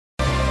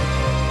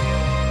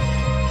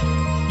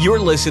You're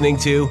listening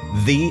to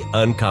The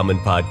Uncommon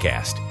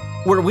Podcast,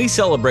 where we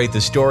celebrate the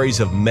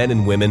stories of men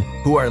and women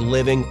who are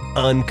living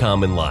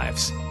uncommon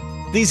lives.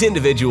 These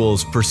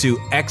individuals pursue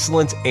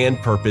excellence and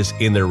purpose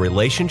in their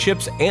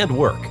relationships and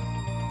work.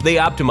 They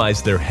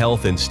optimize their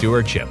health and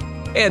stewardship,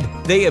 and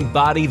they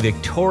embody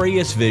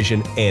victorious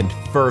vision and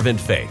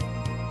fervent faith.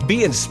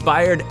 Be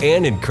inspired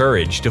and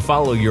encouraged to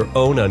follow your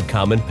own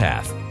uncommon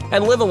path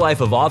and live a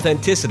life of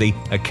authenticity,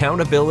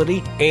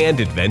 accountability, and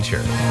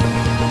adventure.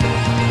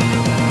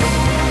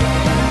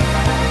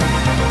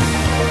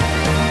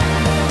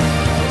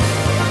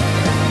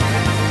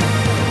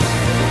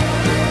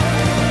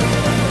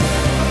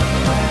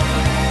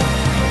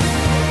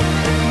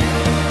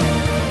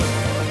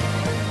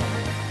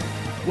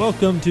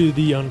 Welcome to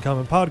the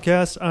Uncommon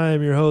Podcast. I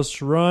am your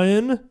host,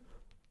 Ryan.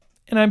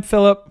 And I'm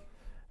Philip.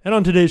 And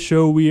on today's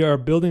show, we are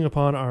building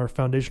upon our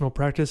foundational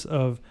practice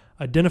of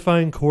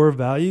identifying core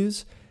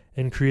values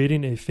and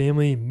creating a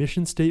family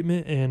mission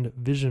statement and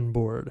vision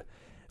board.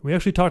 We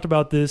actually talked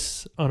about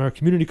this on our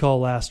community call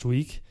last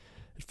week.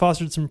 It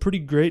fostered some pretty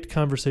great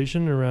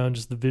conversation around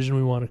just the vision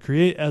we want to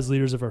create as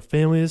leaders of our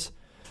families.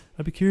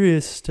 I'd be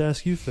curious to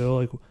ask you,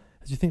 Phil,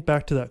 as you think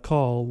back to that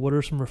call, what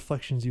are some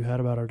reflections you had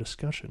about our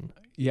discussion?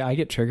 Yeah, I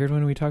get triggered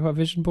when we talk about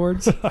vision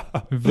boards.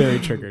 Very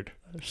triggered.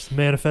 Just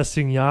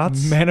manifesting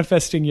yachts.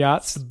 Manifesting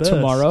yachts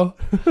tomorrow.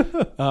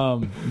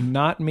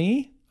 Not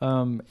me.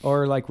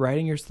 Or like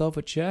writing yourself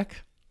a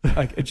check.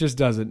 Like it just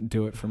doesn't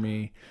do it for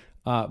me.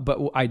 But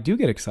I do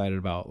get excited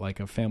about like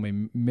a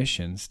family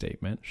mission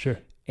statement. Sure.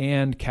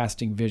 And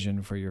casting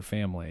vision for your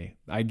family.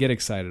 I get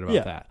excited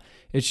about that.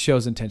 It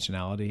shows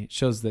intentionality. It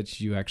shows that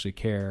you actually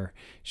care.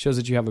 It shows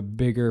that you have a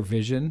bigger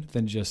vision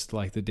than just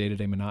like the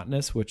day-to-day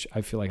monotonous, which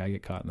I feel like I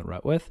get caught in the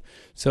rut with.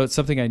 So it's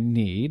something I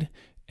need.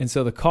 And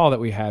so the call that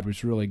we had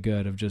was really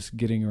good of just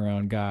getting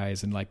around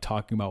guys and like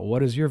talking about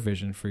what is your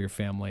vision for your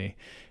family,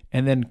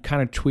 and then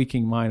kind of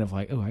tweaking mine of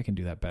like, oh, I can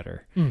do that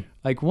better.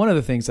 Like one of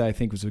the things that I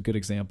think was a good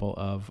example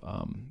of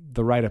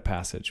the rite of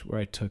passage where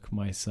I took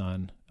my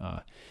son,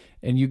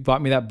 and you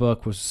bought me that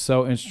book, was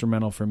so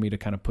instrumental for me to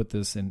kind of put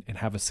this in and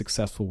have a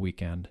successful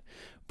weekend.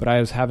 But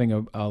I was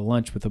having a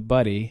lunch with a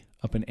buddy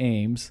up in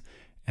Ames,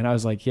 and I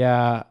was like,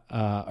 yeah,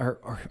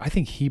 or I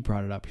think he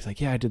brought it up. He's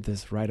like, yeah, I did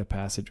this rite of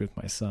passage with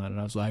my son. And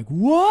I was like,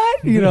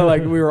 what? You know,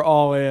 like we were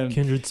all in.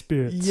 Kindred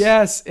spirits.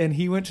 Yes. And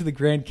he went to the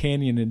Grand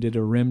Canyon and did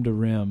a rim to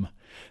rim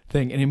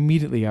thing. And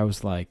immediately I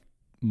was like,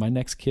 my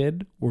next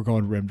kid, we're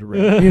going rim to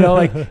rim, you know,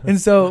 like,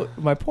 and so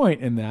my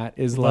point in that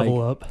is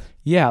level up.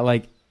 Yeah.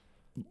 Like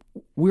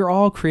we're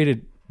all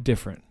created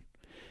different,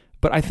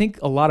 but I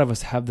think a lot of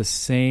us have the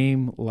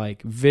same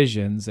like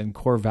visions and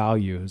core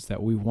values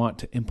that we want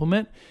to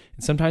implement.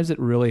 And sometimes it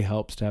really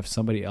helps to have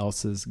somebody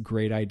else's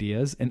great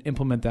ideas and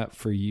implement that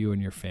for you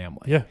and your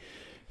family. Yeah.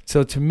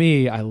 So to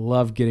me, I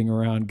love getting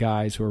around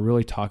guys who are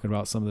really talking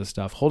about some of this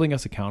stuff, holding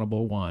us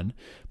accountable, one,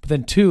 but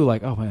then two,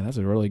 like, oh man, that's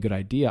a really good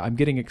idea. I'm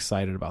getting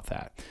excited about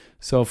that.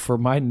 So for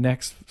my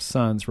next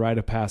son's rite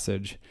of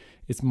passage,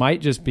 it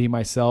might just be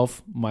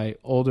myself, my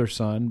older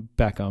son,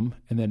 Beckham,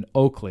 and then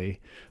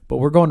Oakley, but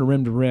we're going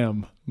to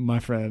rim, my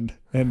friend.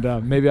 And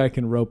maybe I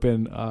can rope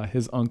in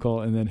his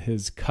uncle and then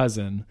his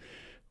cousin,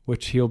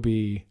 which he'll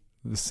be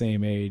the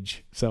same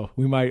age. So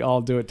we might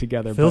all do it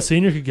together. Phil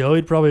Sr. could go.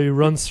 He'd probably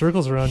run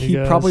circles around you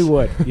guys. He probably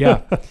would.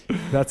 Yeah,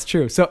 that's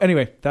true. So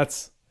anyway,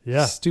 that's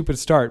a stupid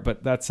start,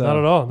 but that's not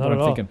at all. Not at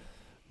all. Thinking.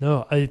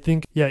 No, I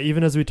think,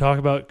 even as we talk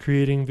about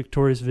creating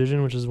victorious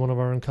vision, which is one of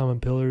our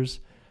uncommon pillars,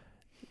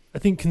 I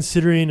think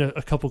considering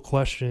a couple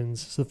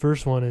questions. So the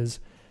first one is,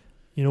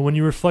 when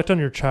you reflect on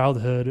your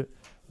childhood,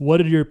 what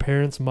did your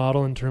parents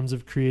model in terms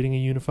of creating a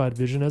unified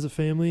vision as a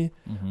family?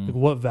 Mm-hmm. Like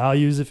what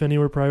values, if any,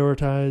 were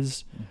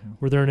prioritized? Mm-hmm.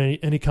 Were there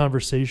any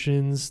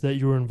conversations that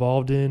you were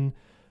involved in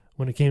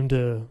when it came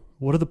to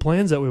what are the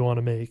plans that we want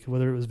to make,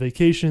 whether it was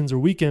vacations or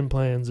weekend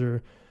plans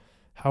or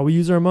how we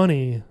use our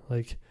money?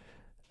 Like,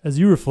 as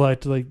you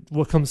reflect, like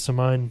what comes to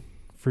mind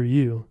for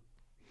you?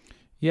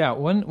 Yeah,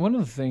 one of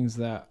the things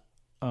that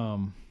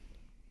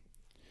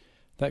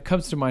that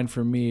comes to mind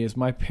for me is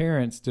my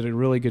parents did a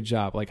really good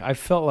job. Like I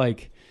felt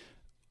like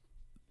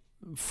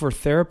for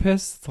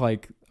therapists,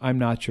 like I'm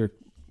not your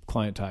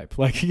client type.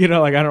 Like,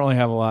 like I don't really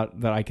have a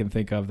lot that I can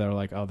think of that are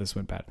like, oh, this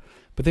went bad.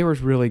 But they were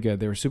really good.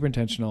 They were super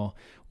intentional.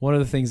 One of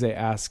the things they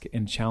asked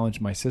and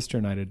challenged my sister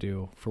and I to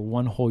do for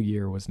one whole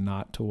year was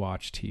not to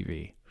watch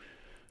TV.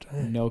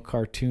 Dang. No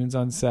cartoons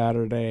on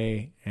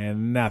Saturday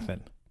and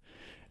nothing.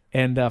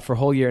 And for a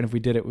whole year, and if we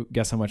did it,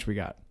 guess how much we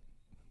got?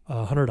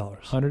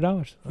 $100.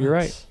 $100. You're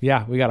right.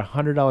 Yeah, we got a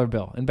 $100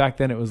 bill. And back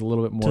then it was a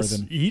little bit more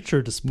than each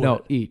or to split?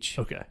 No, each.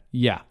 Okay.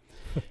 Yeah.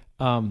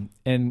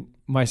 And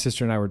my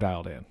sister and I were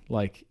dialed in.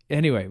 Like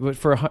anyway, but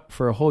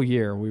for a whole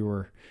year we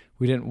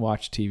didn't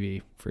watch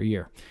TV for a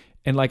year.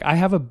 And like I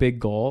have a big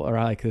goal or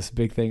like this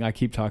big thing. I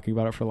keep talking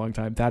about it for a long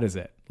time. That is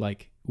it.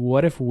 Like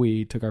what if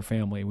we took our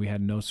family, we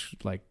had no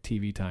like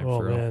TV time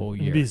for a whole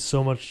year? It'd be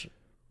so much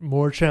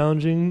more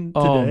challenging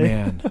today. Oh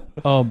man.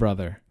 Oh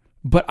brother.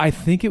 But I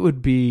think it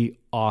would be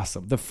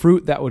awesome. The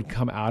fruit that would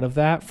come out of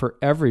that for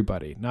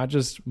everybody, not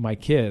just my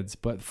kids,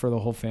 but for the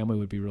whole family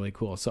would be really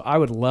cool. So I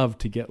would love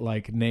to get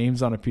like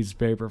names on a piece of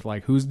paper of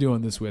like, who's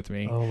doing this with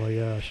me? Oh my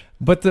gosh.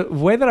 But the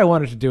way that I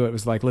wanted to do it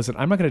was like, listen,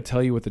 I'm not going to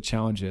tell you what the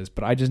challenge is,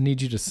 but I just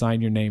need you to sign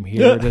your name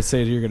here to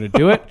say you're going to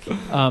do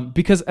it.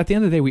 Because at the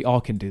end of the day, we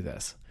all can do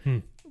this.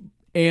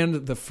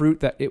 And the fruit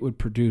that it would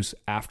produce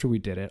after we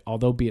did it,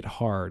 although be it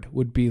hard,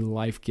 would be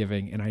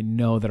life-giving. And I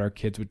know that our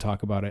kids would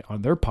talk about it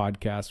on their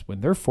podcast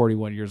when they're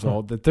 41 years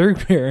old, that their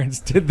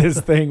parents did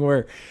this thing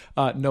where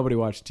nobody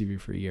watched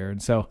TV for a year.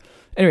 And so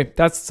anyway,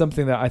 that's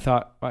something that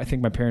I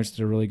think my parents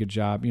did a really good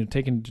job,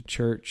 taking to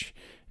church.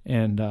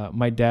 And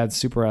my dad's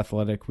super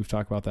athletic. We've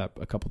talked about that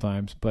a couple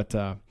times, but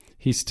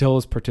he still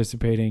is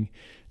participating.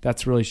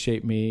 That's really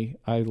shaped me.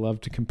 I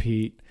love to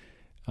compete.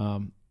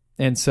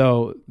 And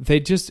so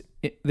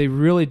they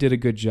really did a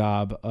good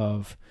job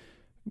of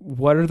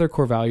what are their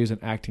core values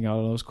and acting out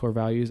on those core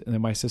values. And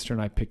then my sister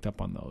and I picked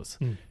up on those.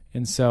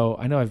 And so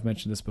I know I've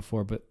mentioned this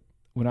before, but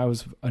when I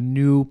was a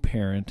new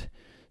parent,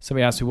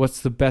 somebody asked me, what's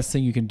the best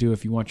thing you can do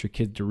if you want your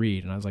kid to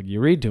read? And I was like, you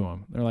read to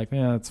them. They're like,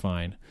 yeah, that's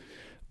fine.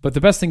 But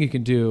the best thing you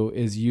can do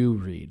is you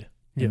read.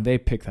 And they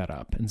pick that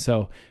up. And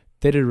so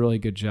they did a really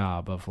good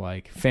job of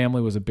like,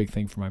 family was a big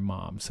thing for my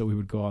mom. So we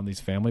would go on these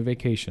family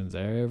vacations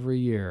every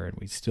year, and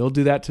we still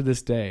do that to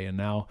this day. And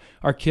now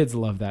our kids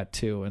love that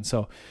too. And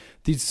so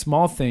these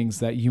small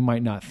things that you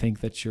might not think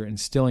that you're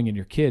instilling in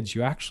your kids,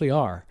 you actually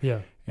are. Yeah.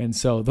 And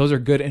so those are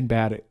good and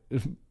bad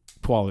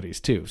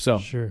qualities too.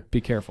 So be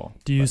careful.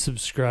 Do you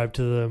subscribe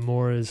to the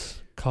more is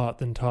caught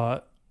than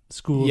taught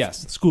school of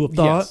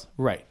thought? Yes.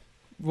 Right.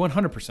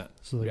 100%.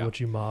 So like what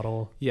you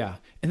model. Yeah.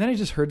 And then I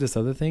just heard this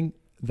other thing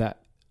that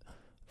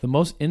the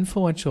most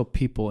influential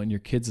people in your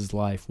kids'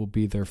 life will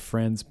be their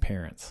friends'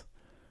 parents,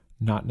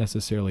 not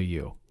necessarily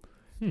you.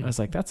 I was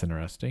like, that's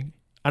interesting.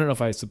 I don't know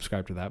if I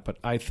subscribe to that, but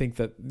I think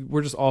that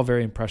we're just all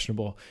very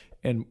impressionable.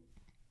 And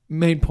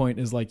main point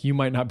is like, you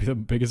might not be the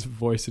biggest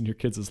voice in your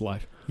kids'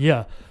 life.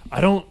 Yeah.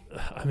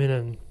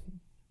 I'm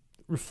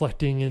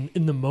reflecting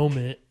in the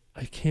moment,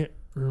 I can't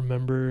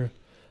remember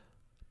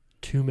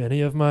too many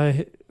of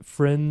my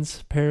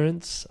friends'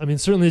 parents. I mean,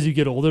 certainly as you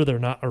get older, they're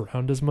not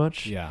around as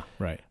much. Yeah,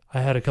 right. I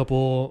had a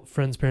couple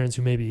friends' parents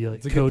who maybe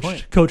like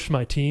coached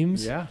my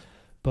teams. Yeah.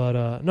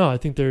 But no, I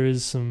think there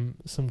is some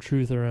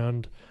truth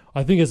around.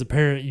 I think as a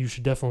parent, you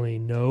should definitely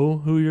know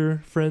who your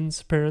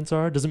friends' parents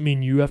are. Doesn't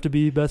mean you have to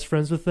be best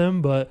friends with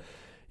them, but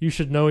you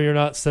should know you're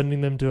not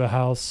sending them to a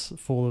house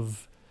full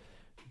of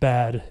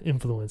bad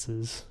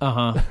influences.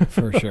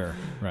 For sure.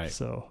 Right.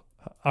 So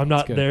I'm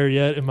not there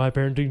yet in my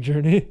parenting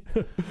journey.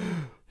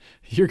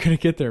 You're going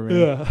to get there, man.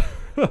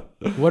 Yeah.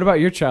 What about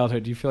your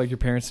childhood? Do you feel like your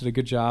parents did a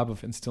good job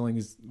of instilling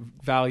these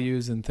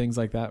values and things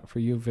like that for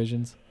you,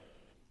 visions?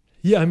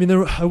 Yeah, I mean,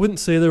 I wouldn't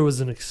say there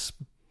was an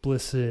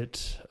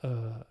explicit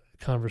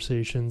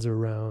conversations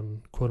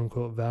around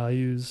quote-unquote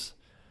values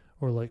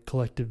or like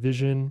collective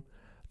vision.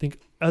 I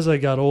think as I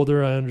got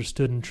older, I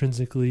understood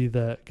intrinsically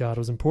that God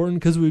was important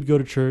because we would go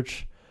to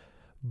church.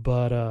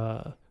 But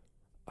I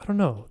don't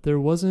know.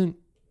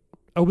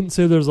 I wouldn't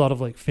say there's a lot of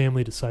like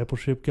family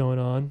discipleship going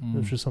on,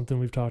 which is something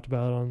we've talked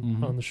about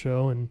on the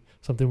show and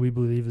something we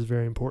believe is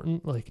very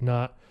important, like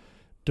not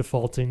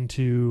defaulting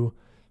to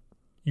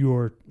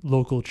your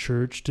local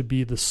church to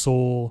be the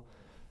sole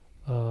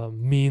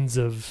means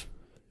of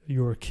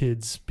your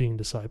kids being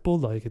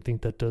discipled. Like I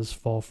think that does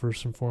fall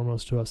first and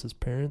foremost to us as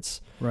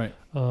parents. Right.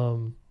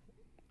 And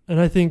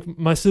I think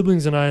my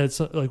siblings and I had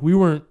we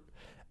weren't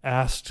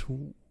asked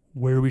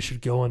where we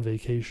should go on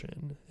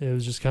vacation. It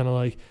was just kind of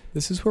like,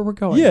 this is where we're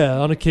going. Yeah.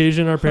 On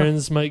occasion, our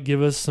parents might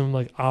give us some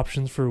like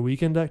options for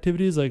weekend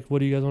activities. Like, what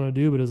do you guys want to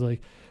do? But it's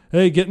like,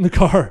 hey, get in the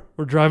car.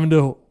 We're driving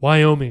to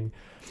Wyoming.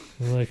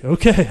 And we're like,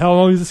 okay, how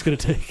long is this going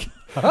to take?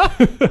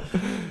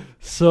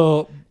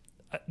 So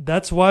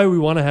that's why we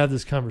want to have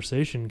this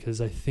conversation.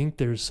 Cause I think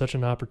there's such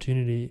an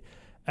opportunity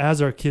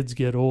as our kids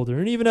get older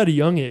and even at a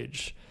young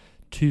age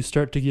to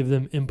start to give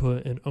them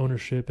input and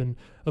ownership. And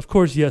of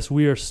course, yes,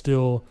 we are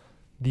still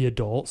the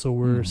adult, so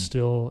we're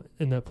still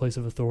in that place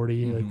of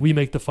authority. Like we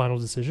make the final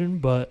decision,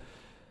 but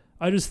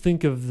I just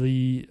think of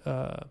the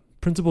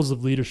principles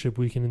of leadership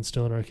we can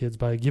instill in our kids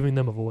by giving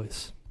them a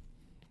voice.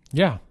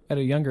 Yeah, at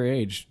a younger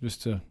age,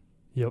 just to.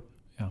 Yep.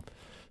 Yeah.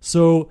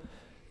 So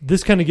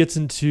this kind of gets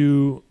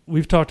into,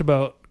 we've talked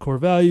about core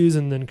values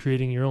and then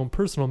creating your own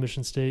personal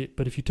mission state,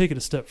 but if you take it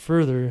a step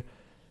further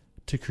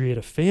to create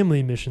a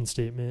family mission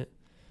statement,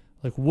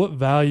 like what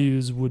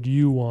values would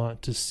you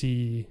want to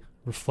see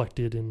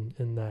reflected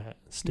in that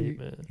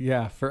statement?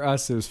 Yeah, for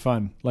us it was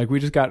fun. Like we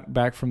just got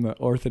back from the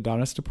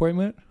orthodontist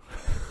appointment.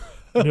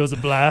 And it was a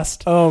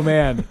blast. Oh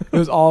man, it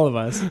was all of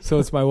us. So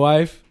it's my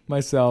wife,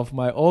 myself,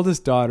 my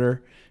oldest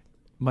daughter,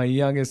 my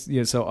youngest,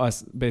 so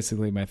us,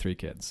 basically my 3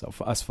 kids. So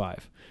for us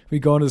 5. We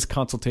go into this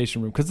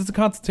consultation room because it's a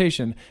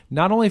consultation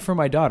not only for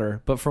my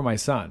daughter but for my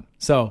son.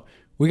 So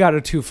we got a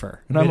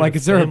twofer. And I'm like,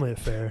 is there a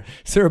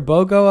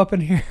BOGO up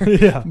in here?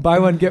 Yeah. Buy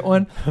one, get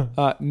one?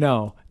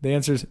 No. The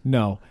answer is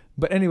no.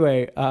 But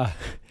anyway,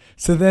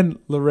 So then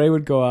Lorraine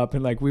would go up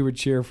and like we would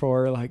cheer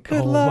for her, like,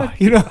 good Oh luck, my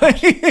you know.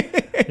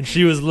 And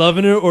she was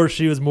loving it, or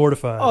she was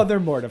mortified. Oh, they're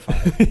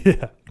mortified.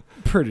 Yeah.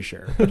 Pretty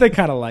sure. But they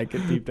kind of like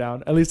it deep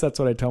down. At least that's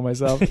what I tell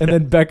myself. And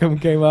then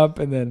Beckham came up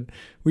and then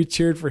we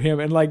cheered for him.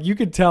 And like you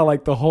could tell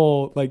like the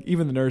whole, like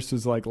even the nurse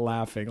was like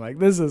laughing, like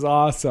this is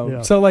awesome.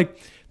 Yeah. So like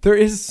there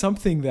is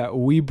something that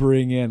we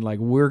bring in, like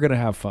we're going to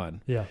have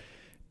fun. Yeah.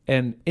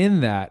 And in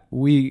that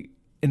we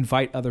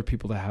invite other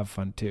people to have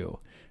fun too.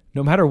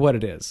 No matter what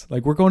it is.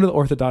 Like we're going to the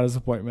orthodontist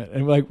appointment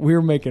and like we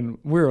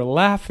were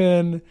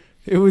laughing.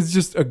 It was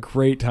just a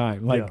great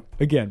time. Like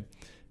again,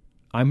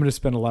 I'm going to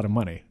spend a lot of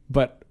money,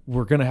 but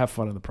we're going to have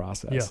fun in the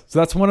process. Yeah. So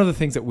that's one of the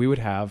things that we would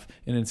have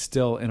and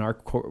instill in our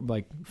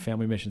like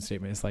family mission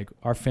statement. It's like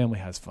our family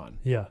has fun.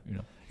 Yeah. You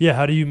know? Yeah.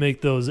 How do you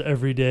make those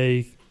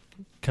everyday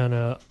kind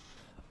of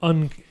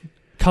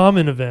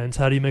uncommon events?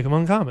 How do you make them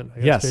uncommon? I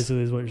guess Yes.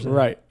 basically is what you're saying.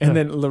 Right. And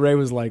then Lorraine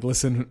was like,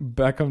 listen,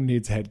 Beckham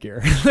needs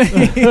headgear.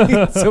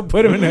 So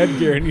put him in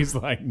headgear. And he's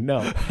like,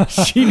 no,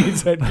 she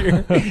needs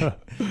headgear.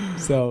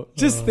 So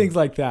just things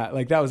like that.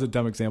 Like that was a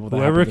dumb example. That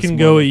Whoever can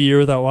go a year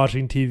without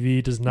watching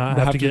TV does not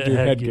have to get do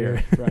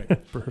headgear.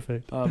 Right.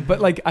 Perfect.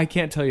 But like, I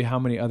can't tell you how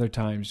many other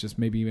times, just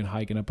maybe even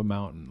hiking up a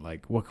mountain,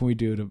 like what can we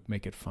do to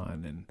make it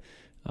fun?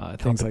 And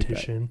things like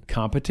that.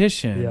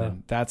 Competition. Yeah.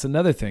 And that's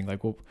another thing.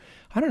 Like, well,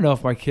 I don't know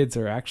if my kids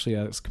are actually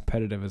as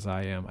competitive as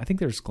I am. I think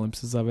there's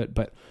glimpses of it,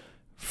 but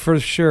for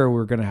sure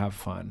we're going to have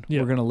fun.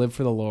 Yeah. We're going to live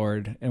for the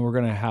Lord and we're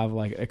going to have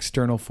like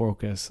external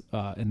focus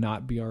and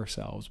not be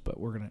ourselves, but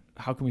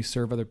how can we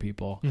serve other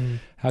people? Mm-hmm.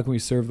 How can we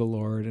serve the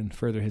Lord and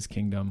further his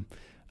kingdom?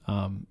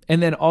 And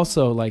then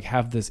also like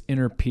have this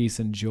inner peace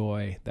and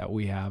joy that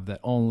we have that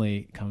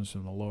only comes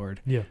from the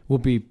Lord. Yeah. Will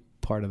be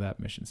part of that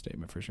mission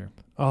statement for sure.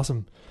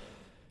 Awesome.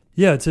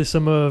 Yeah. I'd say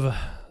some of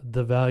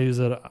the values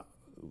that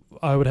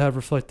I would have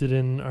reflected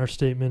in our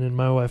statement, and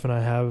my wife and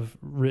I have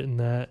written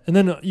that. And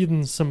then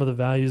even some of the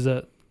values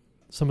that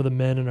some of the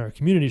men in our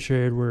community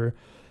shared were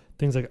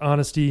things like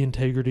honesty,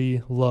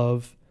 integrity,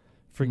 love,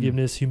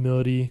 forgiveness,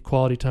 humility,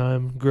 quality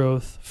time,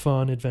 growth,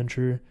 fun,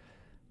 adventure.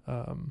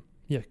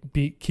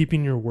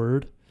 Keeping your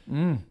word,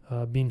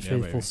 being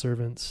faithful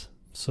servants.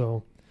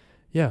 So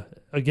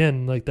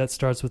again, like that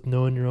starts with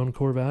knowing your own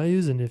core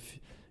values. And if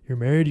you're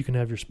married, you can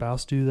have your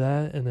spouse do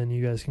that. And then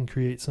you guys can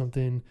create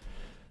something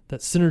that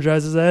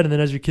synergizes that. And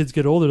then as your kids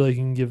get older, like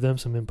you can give them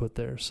some input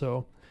there.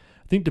 So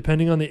I think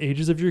depending on the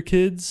ages of your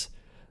kids,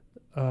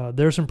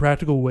 there are some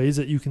practical ways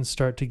that you can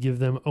start to give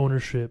them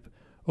ownership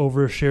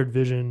over a shared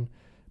vision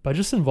by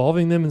just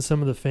involving them in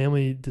some of the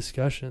family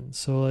discussions.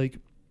 So like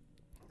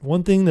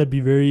one thing that'd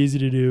be very easy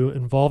to do,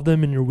 involve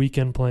them in your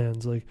weekend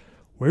plans. Like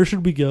where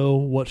should we go?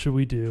 What should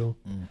we do?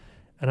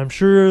 And I'm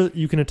sure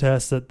you can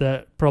attest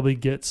that probably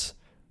gets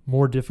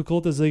more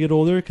difficult as they get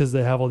older because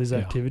they have all these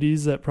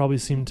activities that probably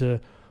seem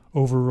to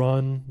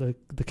overrun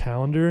the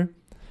calendar.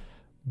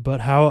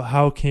 But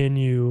how can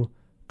you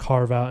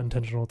carve out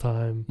intentional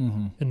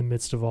time in the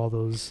midst of all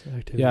those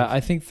activities? Yeah,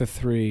 I think the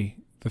three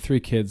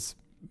kids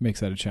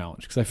makes that a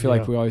challenge because I feel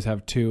like we always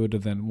have two,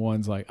 and then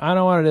one's like, I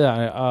don't want to do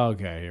that.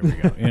 Okay, here we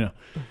go. You know,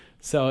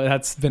 so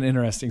that's been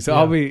interesting. So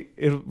I'll be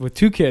with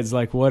two kids.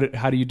 Like,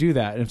 how do you do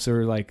that? And if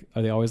they're like,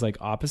 are they always like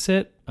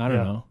opposite? I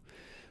don't know.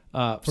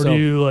 Or do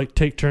you like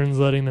take turns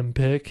letting them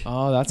pick?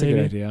 Oh, that's a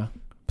good idea.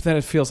 But then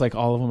it feels like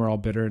all of them are all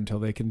bitter until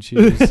they can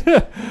choose.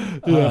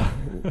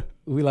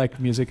 We like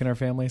music in our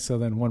family, so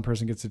then one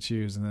person gets to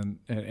choose, and then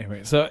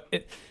anyway. So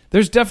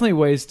there's definitely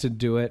ways to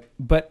do it,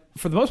 but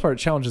for the most part,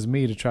 it challenges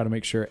me to try to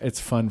make sure it's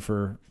fun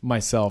for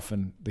myself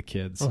and the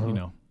kids, you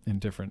know, in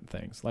different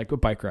things. Like a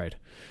bike ride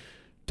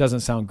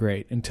doesn't sound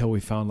great until we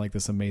found like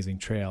this amazing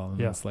trail,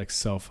 and it's like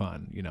so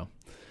fun, you know.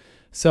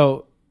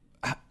 So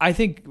I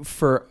think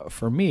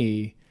for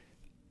me,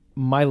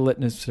 my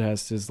litmus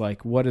test is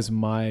like, what is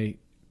my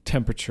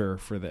temperature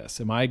for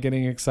this? Am I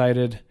getting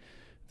excited?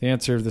 The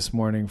answer this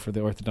morning for the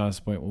orthodontist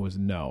appointment was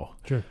no.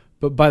 Sure.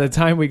 But by the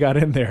time we got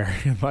in there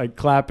and like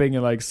clapping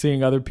and like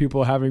seeing other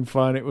people having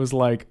fun, it was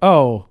like,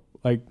 oh,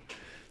 like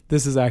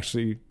this is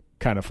actually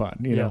kind of fun,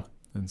 you know?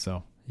 And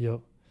so.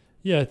 Yep.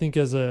 Yeah. I think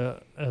as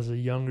a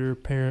younger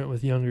parent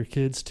with younger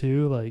kids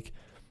too, like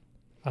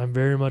I'm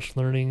very much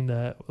learning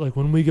that like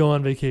when we go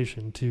on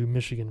vacation to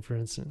Michigan, for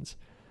instance,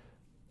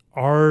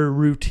 our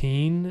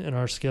routine and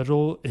our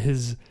schedule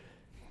is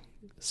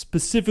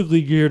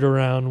specifically geared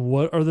around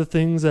what are the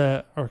things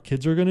that our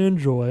kids are going to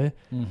enjoy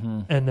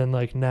and then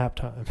like nap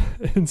time.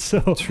 And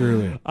so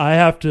truly I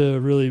have to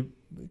really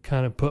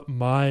kind of put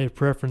my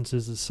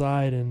preferences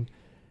aside, and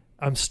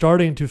I'm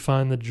starting to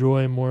find the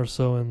joy more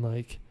so in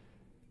like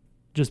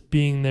just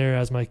being there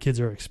as my kids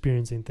are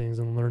experiencing things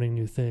and learning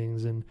new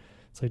things. And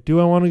it's like,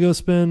 do I want to go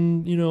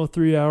spend,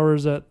 3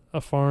 hours at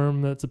a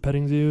farm that's a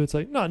petting zoo? It's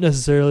like, not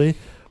necessarily,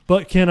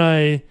 but can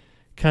I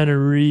kind of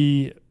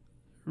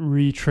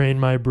retrain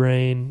my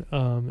brain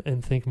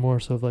and think more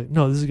so of like,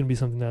 no, this is going to be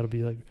something that'll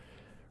be like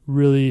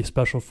really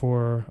special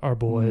for our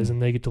boys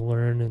and they get to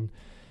learn and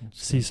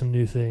see some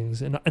new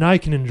things, and I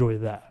can enjoy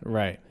that.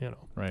 Right.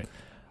 Right.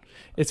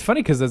 It's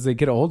funny because as they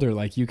get older,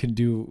 like you can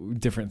do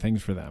different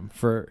things for them.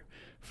 For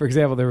for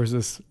example, there was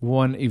this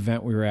one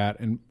event we were at,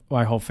 and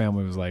my whole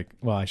family was like,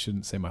 well, I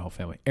shouldn't say my whole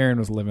family. Erin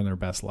was living their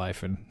best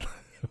life, and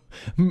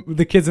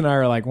the kids and I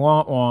are like,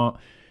 wah, wah.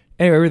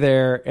 Anyway, we were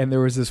there, and there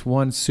was this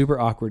one super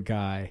awkward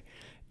guy,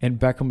 and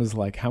Beckham was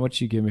like, how much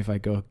you give me if I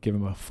go give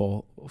him a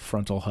full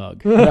frontal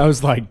hug? And I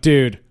was like,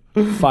 dude,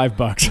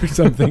 $5 or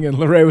something. And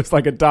Lorraine was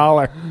like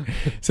 $1.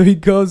 So he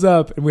goes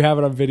up, and we have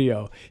it on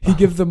video. He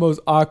gives the most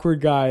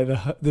awkward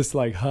guy this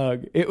like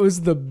hug. It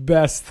was the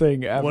best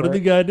thing ever. What did the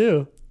guy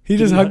do? He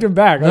just hugged him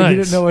back. Nice. Like, he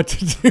didn't know what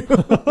to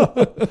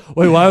do.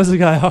 Wait, why was the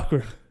guy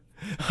awkward?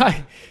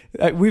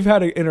 We've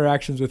had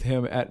interactions with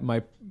him at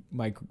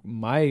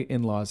my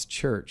in-laws'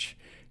 church,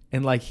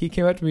 and like he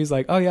came up to me. He's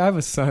like, "Oh yeah, I have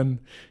a son.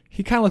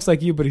 He kind of looks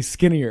like you, but he's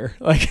skinnier."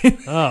 Like,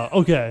 oh,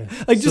 okay.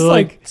 Like so just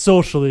like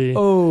socially.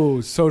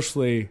 Oh,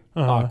 socially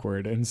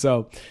awkward. And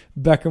so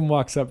Beckham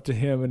walks up to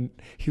him, and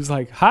he was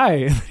like, "Hi,"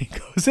 and he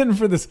goes in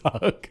for this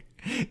hug.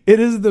 It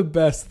is the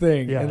best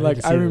thing. Yeah, and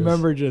like I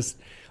remember just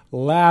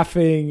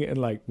laughing, and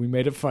like we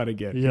made it fun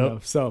again. Yep. You know?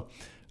 So.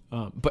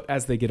 But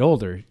as they get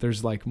older,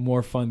 there's like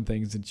more fun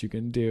things that you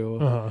can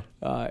do,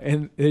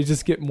 and they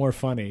just get more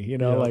funny, you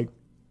know. Like,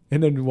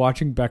 and then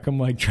watching Beckham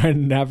like trying to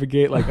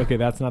navigate, like, okay,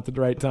 that's not the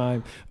right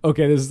time.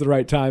 Okay, this is the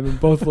right time, and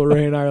both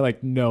Lorraine and I are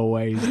like, no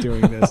way he's doing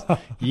this.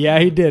 Yeah,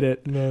 he did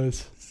it.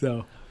 Nice.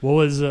 So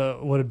what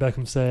did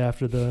Beckham say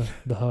after the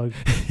hug?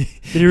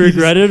 Did he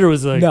regret it, or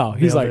was it like, no?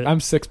 He's like, it? I'm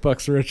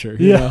 $6 richer.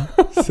 You know?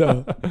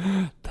 So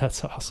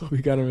that's awesome. We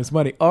got him his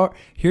money. Or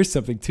here's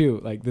something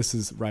too. Like this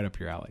is right up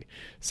your alley.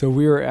 So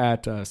we were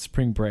at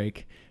spring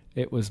break.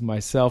 It was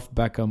myself,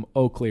 Beckham,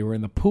 Oakley. We're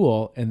in the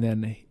pool, and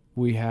then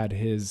we had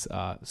his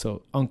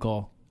so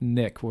Uncle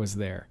Nick was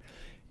there,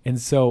 and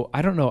so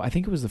I don't know. I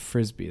think it was the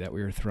frisbee that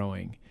we were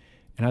throwing,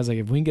 and I was like,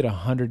 if we can get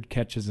 100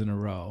 catches in a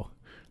row,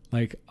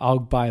 like I'll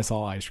buy us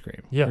all ice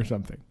cream or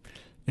something.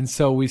 And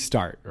so we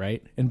start,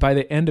 right? And by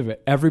the end of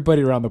it,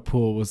 everybody around the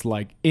pool was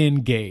like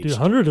engaged. Dude,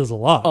 100 is a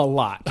lot. A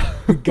lot.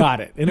 We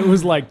got it. And it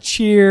was like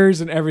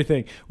cheers and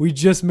everything. We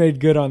just made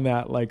good on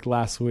that like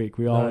last week.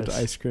 We all went to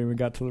ice cream and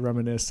got to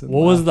reminisce. And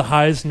what was the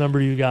highest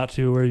number you got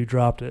to where you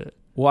dropped it?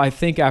 Well, I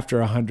think after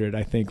 100,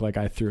 I think like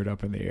I threw it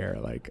up in the air.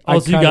 Like, so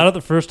you got it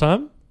the first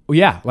time? Well,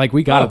 yeah, like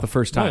we got it the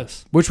first time,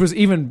 nice. Which was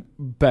even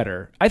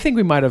better. I think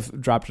we might have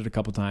dropped it a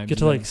couple times. Get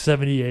to like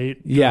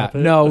 78. Yeah,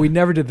 no, we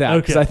never did that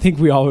because I think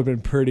we all would have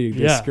been pretty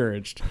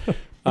discouraged.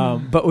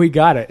 But we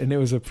got it, and it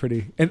was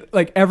and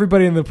like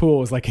everybody in the pool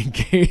was like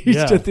engaged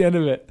at the end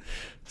of it.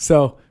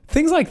 So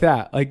things like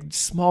that, like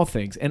small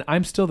things. And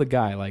I'm still the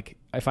guy, like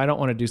if I don't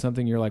want to do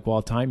something, you're like, well,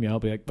 I'll time you. I'll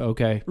be like,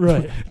 okay.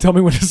 Right. Tell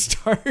me when to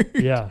start.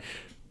 Yeah.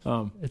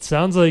 It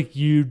sounds like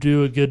you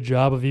do a good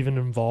job of even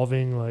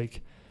involving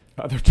like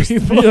other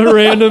people,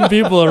 random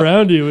people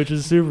around you, which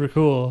is super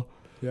cool.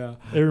 Yeah.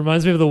 It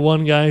reminds me of the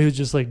one guy who's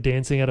just like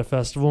dancing at a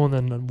festival, and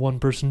then one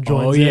person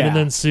joins in, and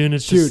then soon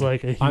it's just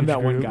like a huge I'm that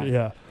group. one guy.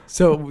 Yeah.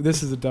 So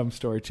this is a dumb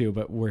story too,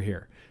 but we're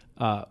here.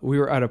 We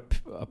were at a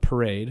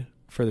parade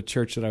for the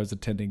church that I was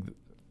attending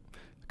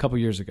a couple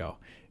years ago,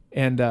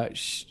 and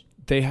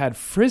they had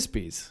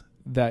frisbees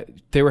that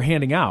they were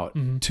handing out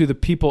to the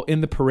people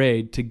in the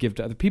parade to give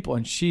to other people.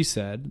 And she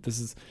said,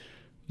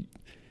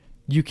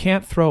 you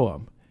can't throw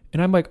them.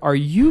 And I'm like, are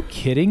you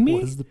kidding me?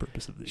 What is the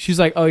purpose of these? She's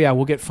like, oh yeah,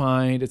 we'll get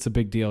fined. It's a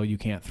big deal. You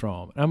can't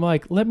throw them. And I'm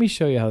like, let me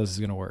show you how this is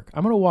going to work.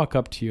 I'm going to walk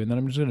up to you, and then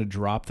I'm just going to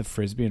drop the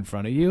frisbee in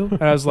front of you.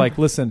 And I was like,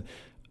 listen,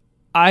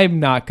 I'm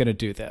not going to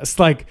do this.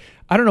 Like,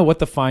 I don't know what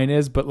the fine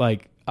is, but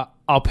like,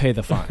 I'll pay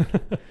the fine.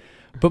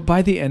 But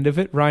by the end of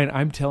it, Ryan,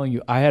 I'm telling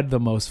you, I had the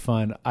most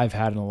fun I've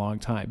had in a long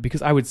time,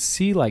 because I would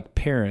see like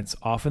parents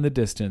off in the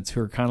distance who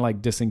are kind of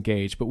like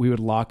disengaged, but we would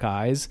lock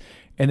eyes,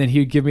 and then he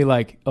would give me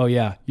like, oh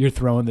yeah, you're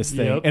throwing this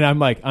thing. Yep. And I'm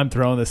like, I'm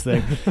throwing this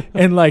thing.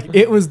 And like,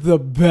 it was the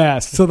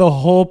best. So the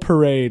whole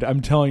parade,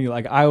 I'm telling you,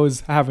 like I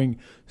was having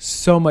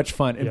so much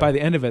fun. And by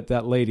the end of it,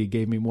 that lady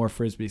gave me more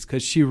frisbees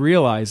because she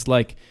realized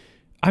like,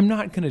 I'm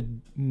not going to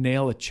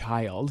nail a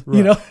child,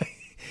 you know?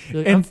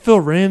 Like, I'm Phil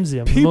Ramsey.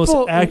 I'm the most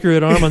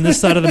accurate arm on this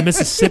side of the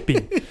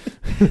Mississippi.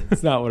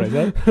 That's not what I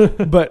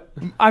said. But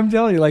I'm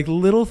telling you, like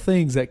little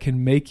things that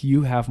can make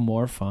you have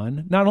more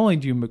fun. Not only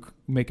do you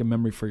make a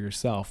memory for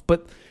yourself,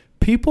 but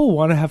people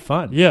want to have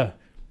fun. Yeah.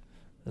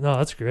 No,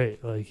 that's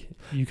great. Like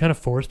you kind of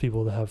force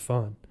people to have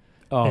fun.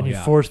 Oh, and you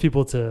force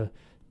people to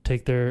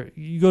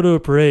you go to a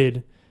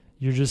parade,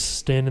 you're just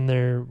standing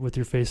there with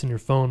your face in your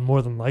phone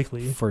more than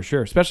likely. For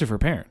sure. Especially for a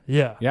parent.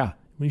 Yeah. Yeah.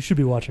 Well, you should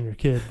be watching your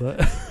kid,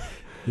 but...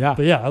 Yeah.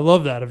 But yeah, I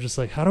love that. Of just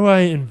like, how do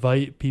I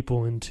invite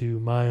people into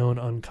my own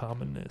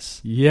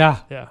uncommonness? Yeah.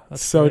 Yeah.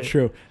 That's so great.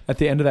 true. At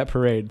the end of that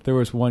parade, there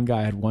was one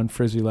guy, had one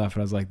frisbee left,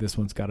 and I was like, this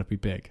one's got to be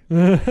big.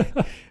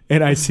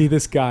 And I see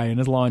this guy in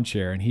his lawn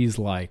chair, and he's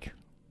like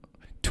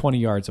 20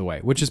 yards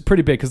away, which is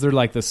pretty big because they're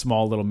like the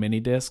small little mini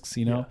discs,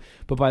 you know? Yeah.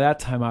 But by that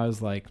time, I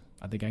was like,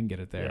 I think I can get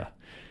it there. Yeah.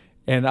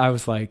 And I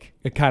was like,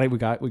 we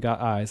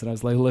got eyes, and I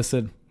was like,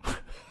 listen,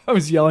 I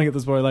was yelling at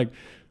this boy like,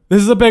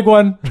 this is a big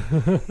one.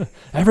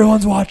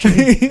 Everyone's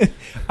watching.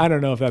 I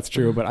don't know if that's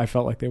true, but I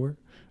felt like they were.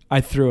 I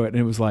threw it and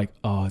it was like,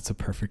 oh, it's a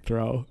perfect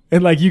throw.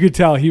 And like, you could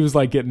tell he was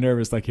like getting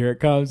nervous. Like, here it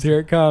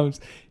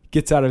comes.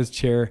 Gets out of his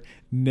chair,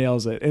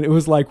 nails it. And it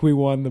was like we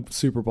won the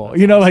Super Bowl.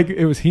 You know, like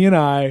it was he and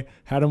I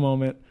had a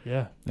moment.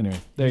 Yeah. Anyway,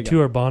 there you go.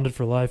 two are bonded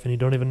for life and you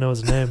don't even know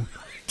his name.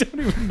 Don't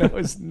even know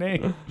his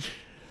name.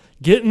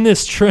 Getting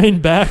this train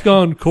back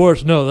on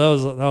course. No,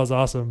 that was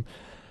awesome.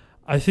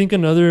 I think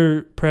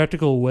another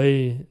practical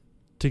way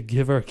to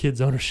give our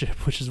kids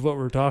ownership, which is what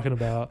we're talking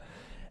about,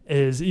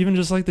 is even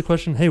just like the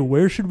question, hey,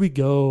 where should we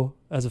go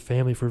as a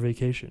family for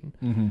vacation?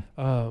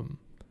 Mm-hmm.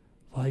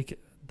 Like,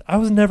 I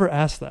was never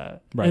asked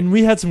that. Right. And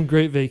we had some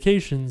great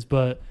vacations,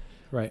 but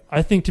right.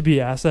 I think to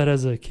be asked that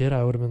as a kid,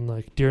 I would have been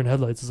like deer in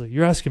headlights. It's like,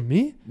 you're asking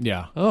me?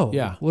 Yeah. Oh,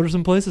 yeah. What are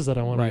some places that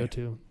I want Right. to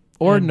go to?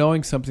 Or And-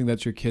 knowing something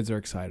that your kids are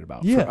excited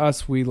about. Yeah. For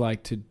us, we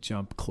like to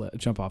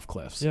jump off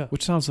cliffs, Yeah.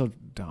 which sounds so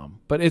dumb,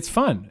 but it's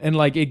fun. And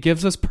like, it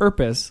gives us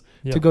purpose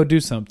Yeah. to go do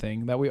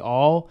something that we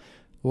all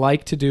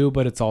like to do,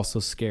 but it's also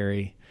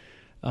scary.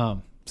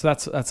 So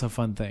that's a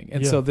fun thing.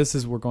 And so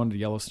we're going to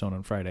Yellowstone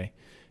on Friday.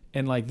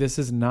 And like, this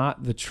is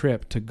not the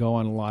trip to go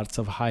on lots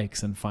of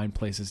hikes and find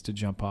places to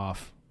jump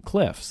off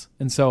cliffs.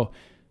 And so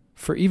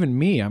for even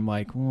me, I'm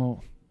like,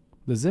 well,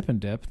 the zip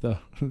and dip, the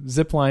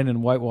zip line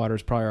and whitewater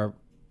is probably are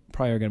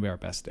going to be our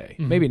best day.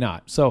 Mm-hmm. Maybe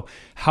not. So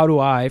how do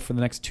I, for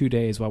the next 2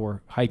 days while we're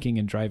hiking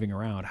and driving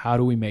around, how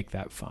do we make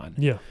that fun?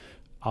 Yeah.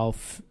 I'll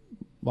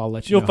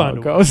let you You'll know find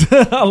how it goes.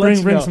 I'll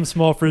bring know. some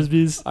small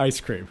Frisbees.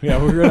 Ice cream.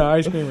 Yeah, we're going to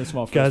ice cream with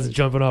small Frisbees. Guys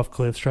jumping off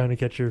cliffs trying to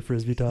catch your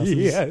Frisbee tosses.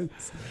 Yes.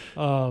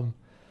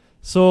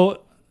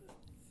 So,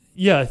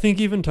 yeah, I think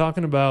even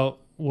talking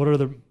about what are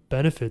the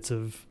benefits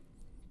of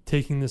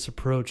taking this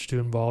approach to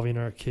involving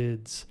our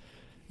kids,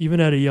 even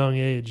at a young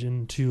age,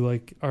 into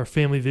like our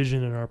family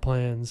vision and our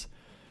plans.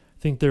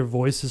 I think their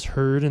voice is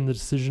heard in the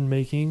decision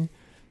making.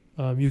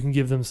 You can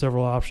give them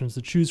several options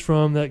to choose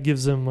from. That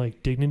gives them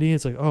like dignity.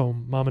 It's like, oh,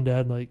 mom and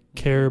dad like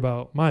care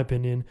about my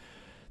opinion.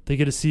 They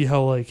get to see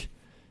how like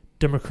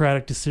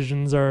democratic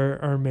decisions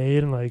are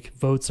made and like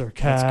votes are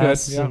cast.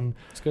 That's good. Yeah, and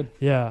it's good.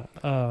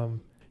 Yeah.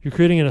 You're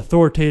creating an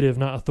authoritative,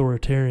 not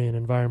authoritarian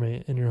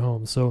environment in your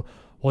home. So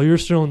while you're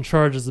still in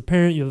charge as the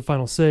parent, you have the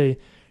final say.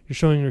 You're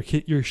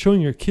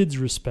showing your kids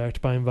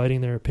respect by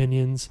inviting their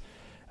opinions,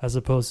 as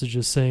opposed to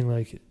just saying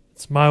like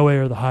it's my way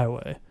or the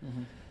highway.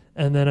 Mm-hmm.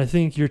 And then I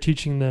think you're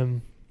teaching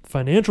them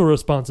financial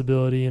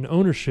responsibility and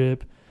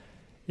ownership.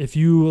 If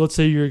let's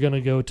say you're going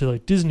to go to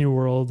like Disney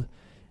World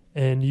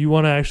and you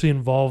want to actually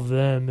involve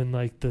them in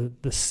like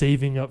the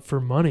saving up for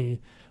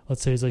money.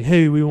 Let's say it's like,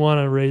 hey, we want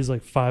to raise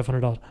like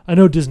 $500. I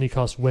know Disney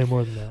costs way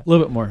more than that. A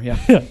little bit more, yeah.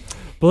 Yeah.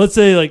 But let's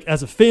say like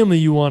as a family,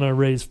 you want to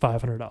raise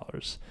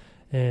 $500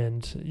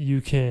 and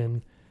you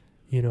can,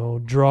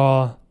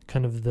 draw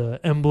kind of the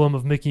emblem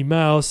of Mickey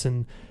Mouse,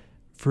 and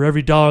for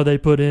every dollar they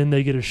put in,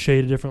 they get a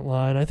shade of different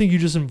line. I think you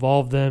just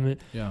involve them.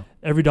 Yeah.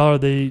 Every dollar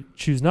they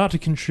choose not to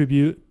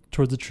contribute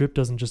towards the trip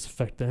doesn't just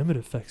affect them. It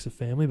affects the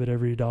family, but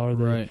every dollar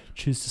they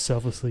choose to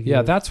selflessly give.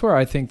 Yeah, that's where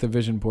I think the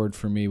vision board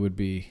for me would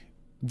be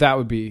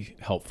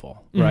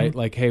helpful, right? Mm-hmm.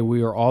 Like, hey,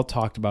 we were all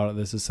talked about it.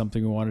 This is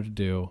something we wanted to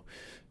do.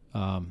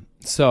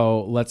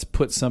 So let's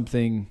put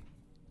something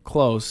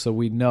close so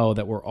we know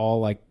that we're all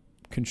like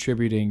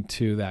contributing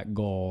to that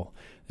goal.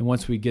 And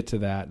once we get to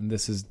that, and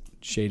this is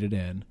shaded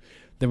in,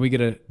 then we get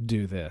to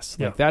do this.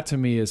 Yeah. Like that to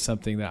me is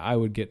something that I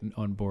would get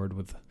on board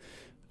with,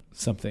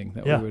 something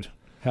that we would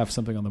have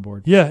something on the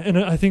board. Yeah, and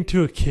I think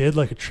to a kid,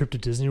 like a trip to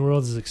Disney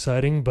World is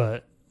exciting,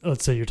 but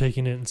let's say you're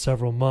taking it in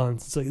several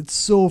months. It's like it's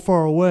so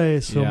far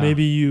away, so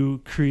maybe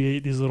you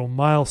create these little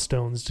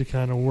milestones to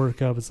kind of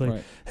work up. It's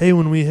like, hey,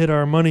 when we hit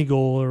our money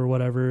goal or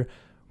whatever,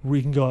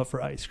 we can go out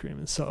for ice cream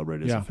and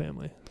celebrate as a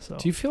family. So,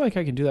 do you feel like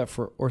I can do that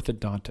for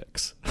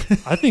orthodontics?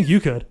 I think you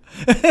could.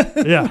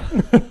 Yeah.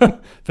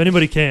 If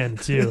anybody can,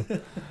 it's you.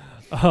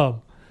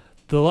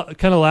 The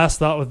kind of last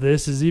thought with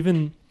this is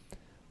even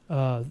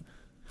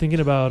thinking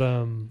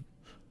about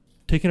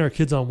taking our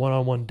kids on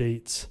one-on-one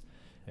dates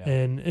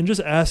and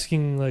just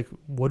asking, like,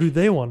 what do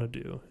they want to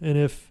do? And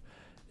if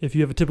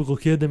you have a typical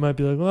kid, they might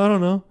be like, well, I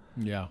don't know.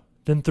 Yeah.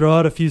 Then throw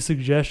out a few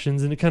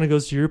suggestions. And it kind of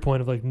goes to your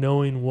point of, like,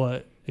 knowing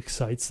what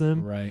excites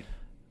them. Right.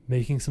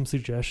 Making some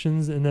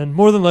suggestions. And then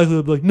more than likely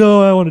they'll be like,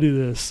 no, I want to do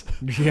this.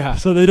 Yeah.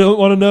 So they don't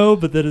want to know,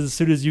 but then as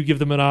soon as you give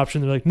them an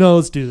option, they're like, no,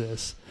 let's do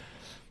this.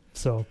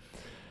 So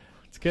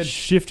it's good.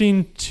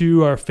 Shifting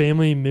to our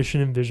family mission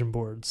and vision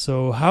board.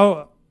 So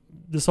how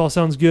this all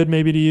sounds good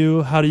maybe to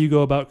you. How do you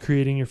go about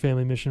creating your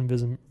family mission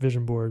and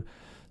vision board?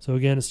 So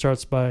again, it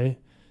starts by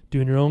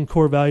doing your own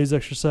core values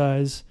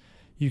exercise.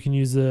 You can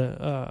use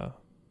the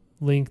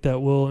link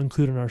that we'll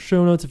include in our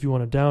show notes if you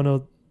want to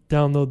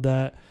download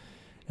that.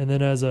 And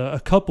then as a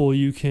couple,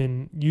 you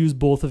can use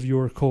both of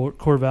your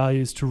core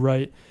values to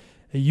write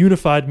a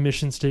unified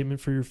mission statement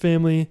for your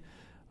family.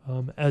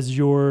 As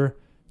your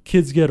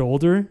kids get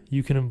older,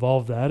 you can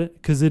involve that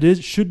because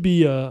it should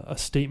be a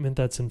statement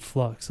that's in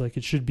flux. Like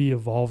it should be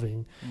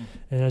evolving.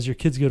 And as your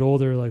kids get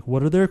older, like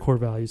what are their core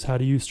values? How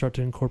do you start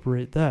to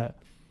incorporate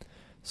that?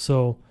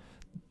 So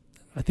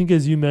I think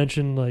as you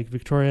mentioned, like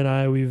Victoria and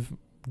I, we've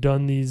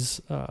done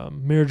these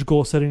marriage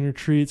goal setting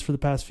retreats for the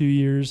past few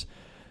years.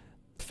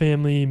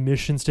 Family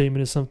mission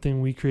statement is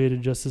something we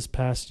created just this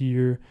past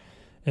year.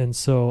 And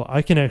so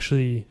I can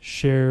actually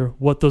share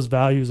what those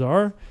values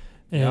are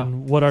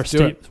and what our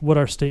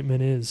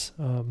statement is.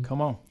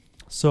 Come on.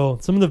 So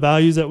some of the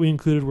values that we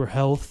included were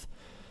health.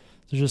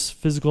 So just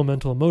physical,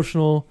 mental,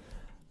 emotional.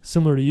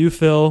 Similar to you,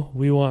 Phil,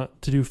 we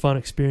want to do fun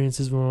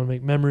experiences. We want to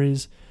make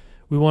memories.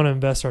 We want to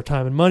invest our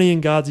time and money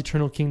in God's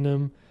eternal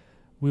kingdom.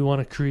 We want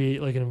to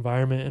create like an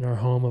environment in our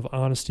home of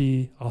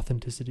honesty,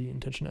 authenticity,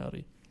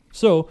 intentionality.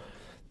 So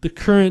the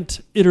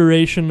current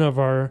iteration of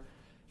our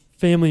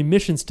family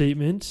mission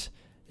statement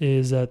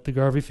is that the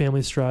Garvey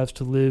family strives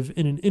to live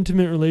in an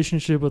intimate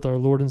relationship with our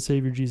Lord and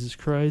Savior Jesus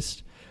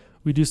Christ.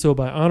 We do so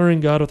by honoring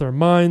God with our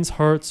minds,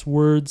 hearts,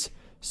 words,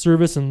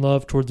 service, and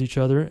love towards each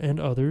other and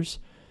others.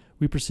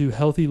 We pursue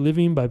healthy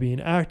living by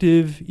being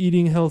active,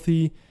 eating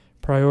healthy,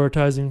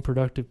 prioritizing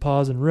productive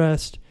pause and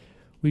rest.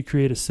 We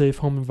create a safe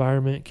home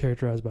environment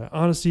characterized by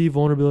honesty,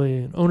 vulnerability,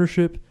 and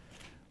ownership.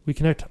 We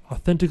connect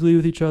authentically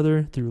with each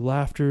other through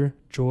laughter,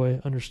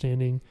 joy,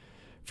 understanding,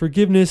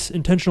 forgiveness,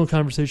 intentional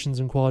conversations,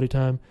 and quality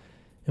time.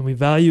 And we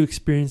value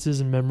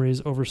experiences and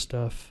memories over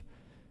stuff.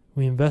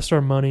 We invest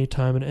our money,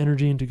 time, and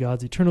energy into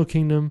God's eternal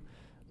kingdom,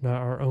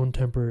 not our own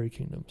temporary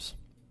kingdoms.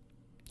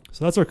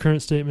 So that's our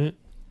current statement.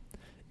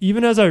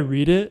 Even as I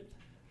read it,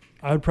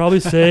 I would probably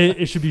say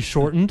it should be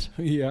shortened.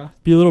 Yeah.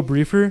 Be a little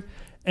briefer.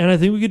 And I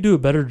think we could do a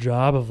better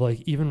job of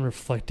like even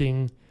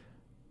reflecting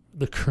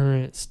the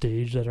current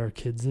stage that our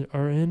kids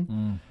are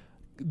in.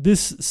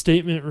 This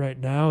statement right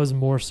now is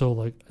more so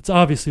like, it's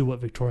obviously what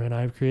Victoria and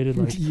I have created.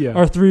 Like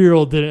our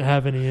 3-year-old didn't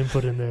have any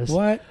input in this.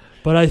 What?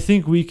 But I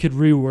think we could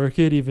rework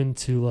it even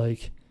to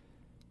like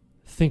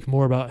think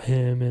more about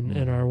him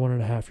and our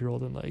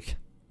 1.5-year-old and like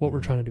what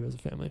we're trying to do as a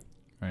family.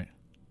 Right.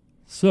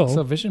 So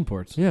vision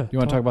boards. Yeah. You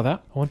want to talk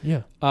about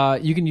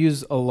that? You can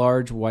use a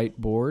large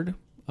whiteboard.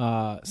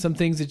 Some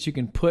things that you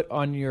can put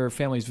on your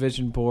family's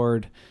vision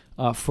board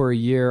for a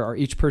year are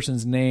each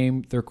person's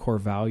name, their core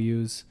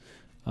values.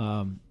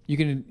 You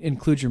can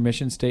include your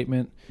mission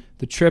statement,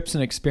 the trips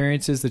and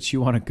experiences that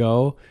you want to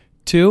go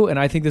to. And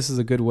I think this is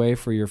a good way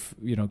for your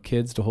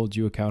kids to hold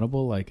you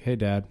accountable. Like, hey,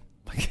 Dad,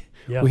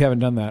 we haven't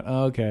done that.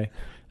 Oh, okay.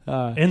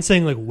 And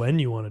saying like when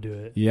you want to do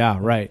it. Yeah,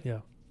 right.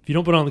 Yeah. If you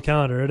don't put it on the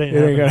calendar, it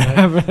ain't gonna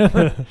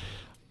happen.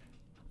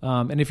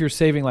 And if you're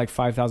saving like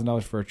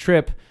 $5,000 for a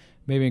trip,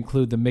 maybe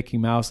include the Mickey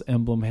Mouse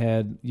emblem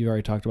head. You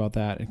already talked about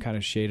that and kind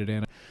of shade it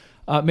in.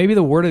 Maybe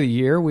the word of the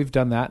year. We've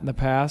done that in the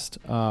past.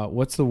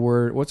 What's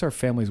our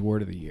family's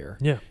word of the year?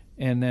 Yeah.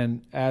 And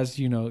then as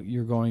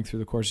you're going through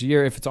the course of the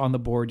year, if it's on the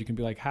board, you can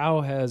be like,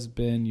 how has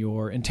been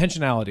your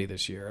intentionality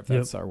this year? If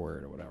that's our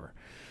word or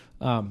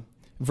whatever.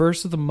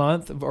 Verse of the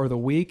month or the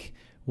week.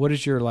 What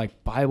is your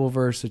like Bible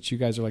verse that you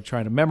guys are like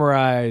trying to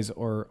memorize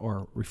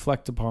or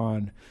reflect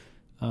upon?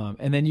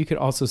 And then you could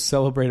also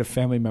celebrate a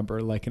family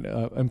member, like an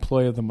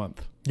employee of the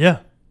month. Yeah.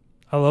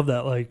 I love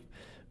that. Like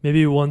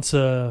maybe once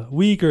a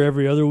week or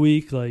every other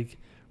week, like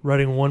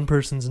writing one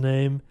person's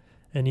name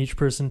and each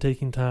person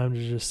taking time to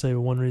just say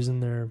one reason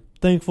they're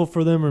thankful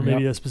for them or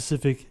maybe a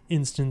specific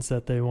instance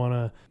that they want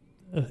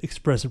to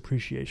express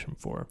appreciation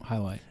for.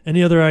 Highlight.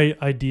 Any other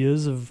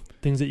ideas of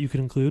things that you could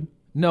include?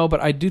 No,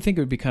 but I do think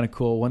it would be kind of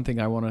cool. One thing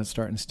I want to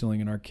start instilling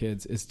in our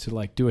kids is to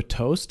like do a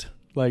toast,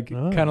 like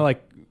kind of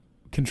like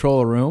control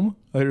a room.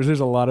 There's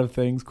a lot of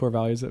things, core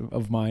values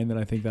of mine that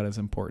I think that is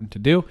important to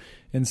do.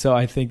 And so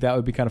I think that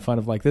would be kind of fun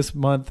of like this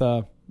month,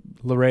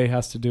 Lorraine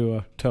has to do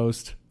a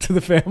toast to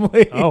the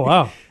family. Oh,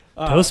 wow.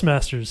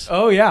 Toastmasters.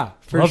 Oh, yeah,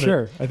 for Love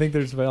sure. it. I think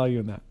there's value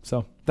in that.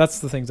 So that's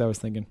the things I was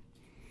thinking.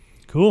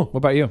 Cool. What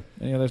about you?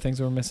 Any other things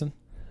that we're missing?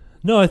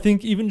 No, I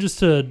think even just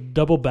to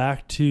double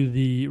back to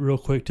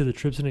the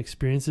trips and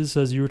experiences.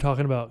 So as you were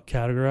talking about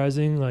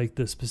categorizing, like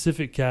the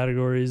specific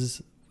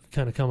categories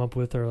kind of come up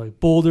with are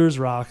like boulders,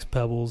 rocks,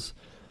 pebbles.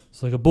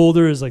 So like a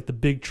boulder is like the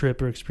big trip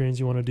or experience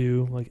you want to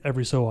do like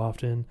every so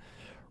often.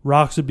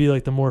 Rocks would be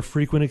like the more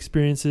frequent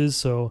experiences.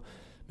 So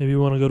maybe you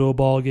want to go to a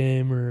ball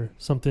game or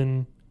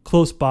something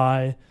close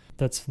by.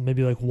 That's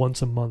maybe like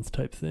once a month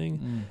type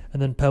thing.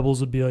 And then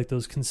pebbles would be like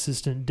those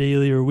consistent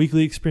daily or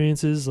weekly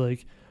experiences.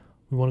 Like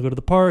we want to go to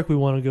the park. We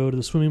want to go to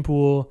the swimming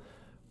pool.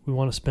 We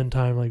want to spend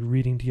time like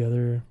reading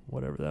together,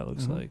 whatever that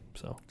looks like.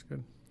 So that's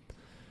good.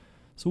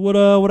 So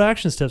what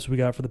action steps we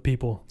got for the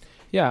people?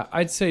 Yeah,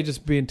 I'd say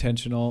just be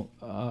intentional.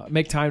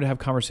 Make time to have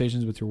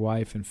conversations with your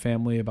wife and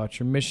family about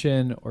your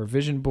mission or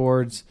vision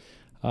boards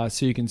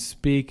so you can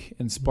speak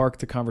and spark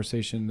the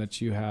conversation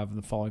that you have in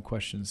the following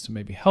questions to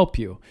maybe help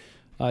you.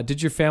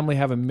 Did your family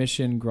have a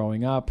mission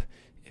growing up?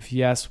 If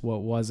yes,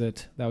 what was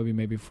it? That would be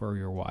maybe for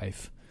your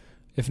wife.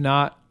 If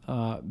not,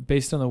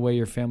 based on the way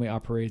your family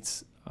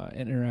operates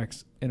and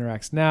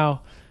interacts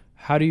now,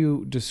 how do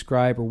you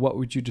describe or what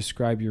would you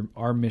describe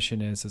our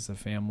mission is as a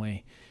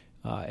family?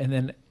 And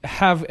then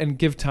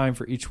give time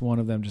for each one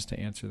of them just to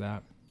answer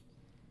that.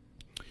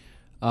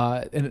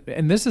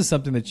 And this is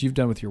something that you've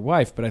done with your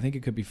wife, but I think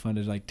it could be fun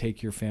to like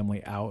take your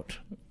family out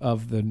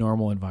of the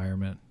normal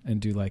environment and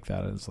do like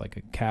that as like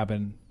a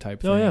cabin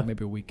type thing,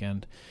 maybe a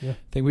weekend. Yeah. I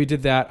think we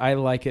did that. I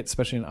like it,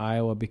 especially in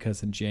Iowa,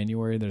 because in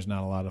January there's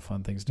not a lot of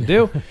fun things to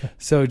do.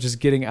 So just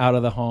getting out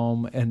of the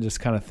home and just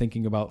kind of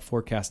thinking about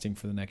forecasting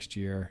for the next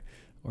year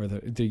or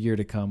the year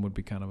to come would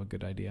be kind of a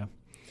good idea.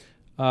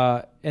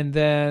 And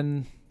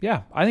then,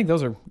 I think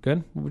those are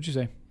good. What would you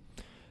say?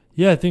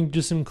 Yeah, I think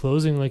just in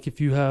closing, like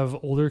if you have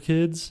older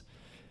kids,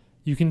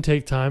 you can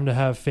take time to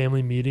have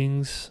family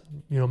meetings,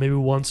 maybe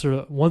once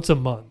a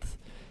month.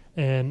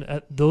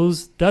 And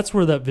that's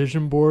where that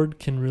vision board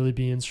can really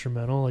be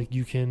instrumental. Like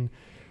you can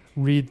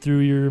read through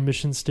your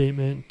mission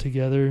statement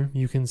together.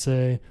 You can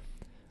say,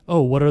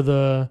 oh, what are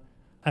the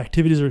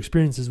activities or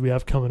experiences we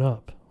have coming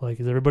up?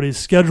 Like, is everybody's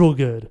schedule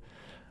good?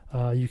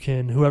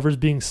 Whoever's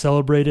being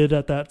celebrated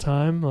at that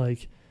time,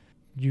 like,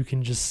 you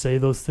can just say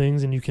those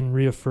things and you can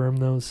reaffirm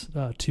those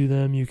to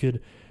them. You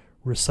could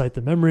recite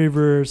the memory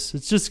verse.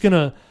 It's just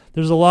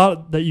there's a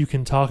lot that you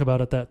can talk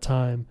about at that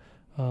time.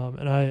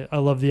 And I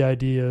love the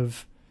idea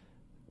of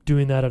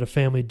doing that at a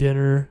family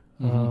dinner,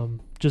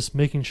 just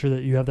making sure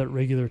that you have that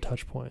regular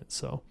touch point.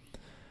 So,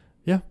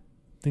 I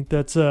think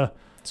that's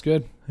it's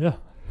good. Yeah.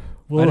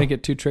 Well, I didn't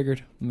get too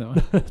triggered. No,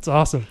 that's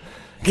awesome.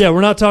 Yeah,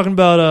 we're not talking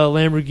about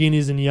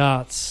Lamborghinis and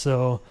yachts.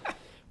 So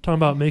talking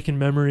about making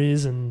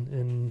memories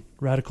and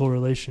radical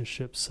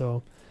relationships.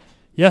 So,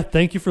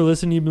 thank you for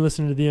listening. You've been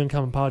listening to the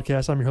Uncommon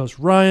Podcast. I'm your host,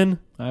 Ryan.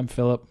 I'm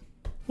Philip.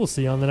 We'll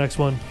see you on the next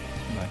one.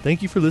 Bye.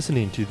 Thank you for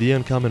listening to the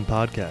Uncommon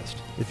Podcast.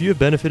 If you have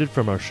benefited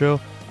from our show,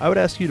 I would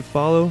ask you to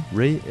follow,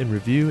 rate, and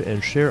review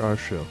and share our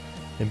show.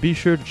 And be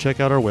sure to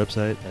check out our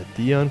website at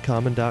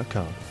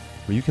theuncommon.com,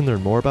 where you can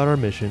learn more about our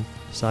mission,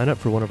 sign up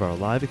for one of our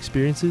live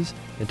experiences,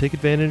 and take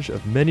advantage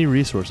of many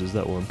resources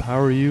that will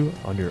empower you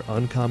on your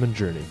uncommon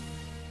journey.